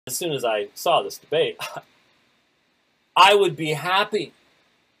As soon as I saw this debate, I would be happy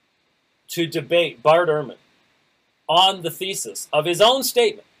to debate Bart Ehrman on the thesis of his own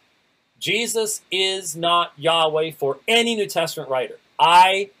statement, Jesus is not Yahweh, for any New Testament writer.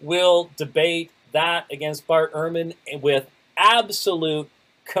 I will debate that against Bart Ehrman with absolute,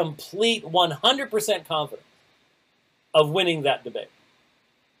 complete, 100% confidence of winning that debate.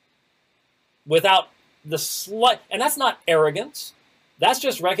 Without the slight, and that's not arrogance. That's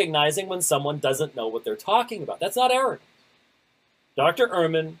just recognizing when someone doesn't know what they're talking about. That's not arrogance. Dr.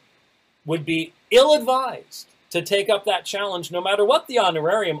 Ehrman would be ill-advised to take up that challenge, no matter what the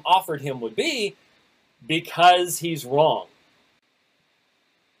honorarium offered him would be, because he's wrong.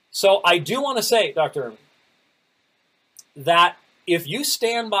 So I do want to say, Dr. Erhman, that if you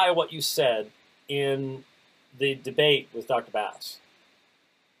stand by what you said in the debate with Dr. Bass,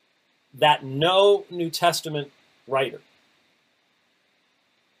 that no New Testament writer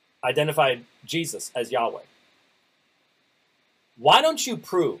identified Jesus as Yahweh, why don't you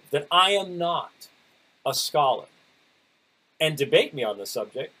prove that I am not a scholar and debate me on this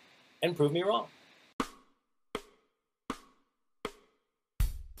subject and prove me wrong?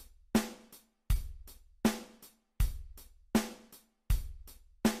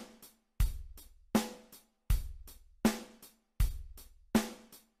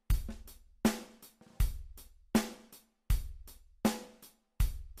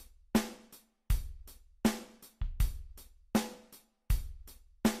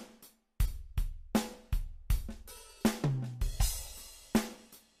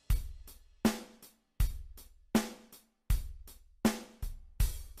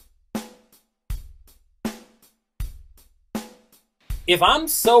 If I'm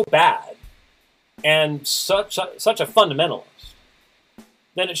so bad and such a fundamentalist,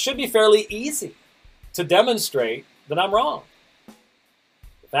 then it should be fairly easy to demonstrate that I'm wrong.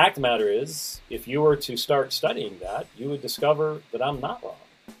 The fact of the matter is, if you were to start studying that, you would discover that I'm not wrong.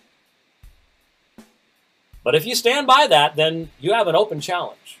 But if you stand by that, then you have an open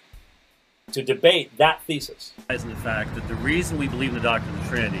challenge to debate that thesis. In the fact that the reason we believe in the doctrine of the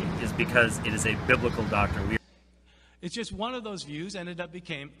Trinity is because it is a biblical doctrine. It's just one of those views ended up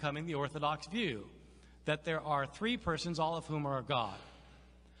becoming the Orthodox view, that there are three persons, all of whom are God.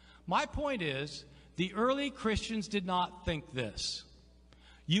 My point is, the early Christians did not think this.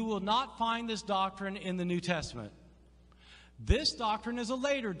 You will not find this doctrine in the New Testament. This doctrine is a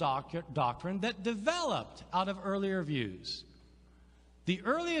later doctrine that developed out of earlier views. The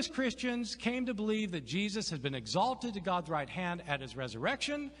earliest Christians came to believe that Jesus had been exalted to God's right hand at his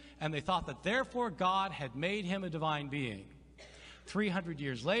resurrection, and they thought that therefore God had made him a divine being. 300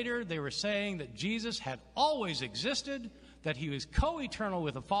 years later, they were saying that Jesus had always existed, that he was co-eternal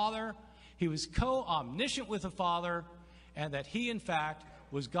with the Father, he was co-omniscient with the Father, and that he, in fact,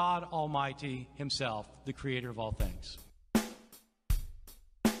 was God Almighty himself, the creator of all things.